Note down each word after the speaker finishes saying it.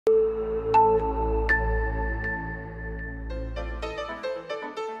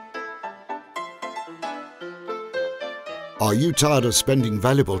Are you tired of spending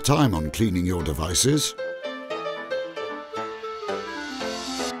valuable time on cleaning your devices?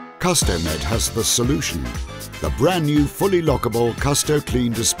 Customed has the solution. The brand new fully lockable Custo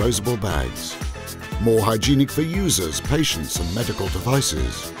Clean disposable bags. More hygienic for users, patients and medical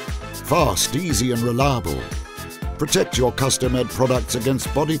devices. Fast, easy and reliable. Protect your Customed products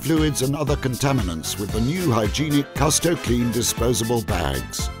against body fluids and other contaminants with the new hygienic Custo Clean disposable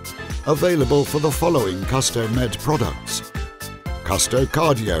bags. Available for the following Customed products: Custo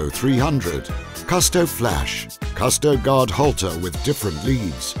Cardio 300, Custo Flash, Custo Guard halter with different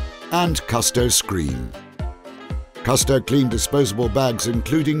leads, and Custo Screen. Custo Clean disposable bags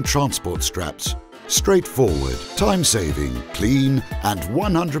including transport straps. Straightforward, time-saving, clean and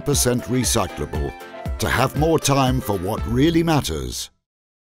 100% recyclable. To have more time for what really matters.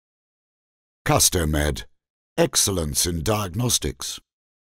 Customed. Excellence in diagnostics.